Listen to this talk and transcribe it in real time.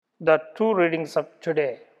The two readings of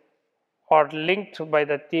today are linked by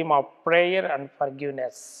the theme of prayer and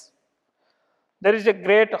forgiveness. There is a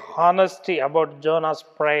great honesty about Jonah's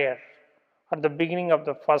prayer at the beginning of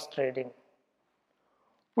the first reading.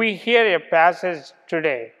 We hear a passage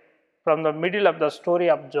today from the middle of the story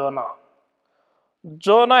of Jonah.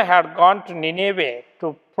 Jonah had gone to Nineveh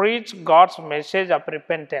to preach God's message of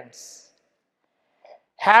repentance.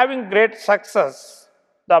 Having great success,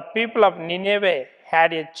 the people of Nineveh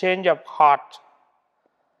had a change of heart.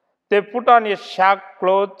 They put on a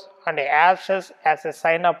sackcloth and ashes as a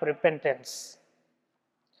sign of repentance.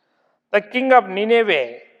 The king of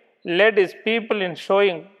Nineveh led his people in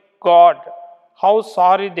showing God how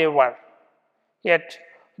sorry they were. Yet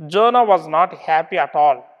Jonah was not happy at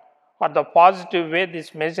all at the positive way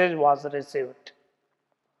this message was received.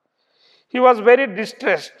 He was very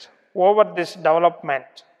distressed over this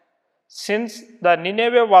development, since the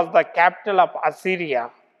Nineveh was the capital of Assyria,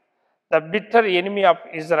 the bitter enemy of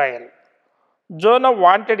Israel. Jonah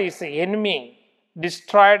wanted his enemy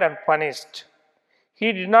destroyed and punished.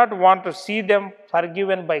 He did not want to see them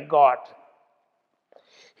forgiven by God.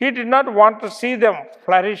 He did not want to see them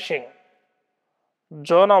flourishing.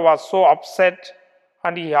 Jonah was so upset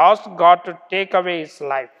and he asked God to take away his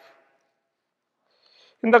life.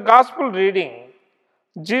 In the gospel reading,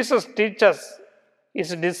 Jesus teaches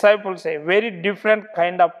his disciples a very different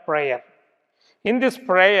kind of prayer. In this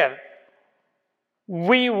prayer,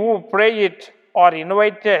 we who pray it are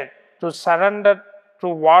invited to surrender to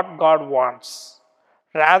what God wants,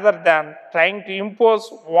 rather than trying to impose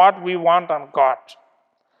what we want on God.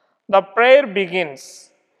 The prayer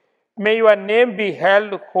begins, "May your name be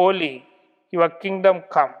held holy, your kingdom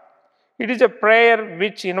come." It is a prayer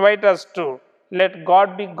which invites us to let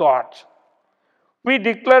God be God. We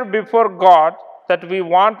declare before God that we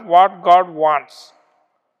want what God wants.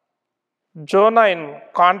 Jonah, in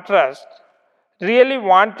contrast, really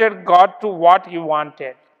wanted God to what he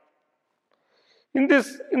wanted. In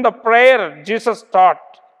the prayer, Jesus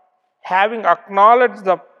taught, having acknowledged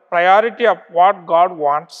the priority of what God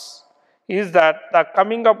wants, is that the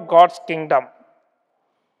coming of God's kingdom.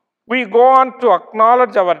 We go on to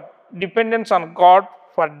acknowledge our dependence on God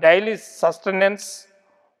for daily sustenance,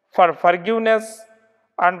 for forgiveness,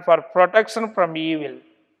 and for protection from evil.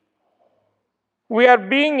 We are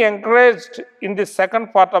being encouraged in the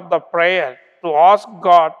second part of the prayer to ask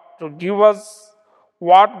God to give us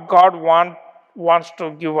what God wants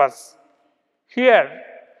to give us. Here,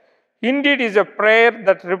 indeed, is a prayer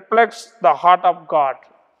that reflects the heart of God.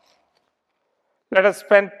 Let us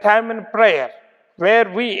spend time in prayer where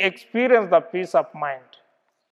we experience the peace of mind.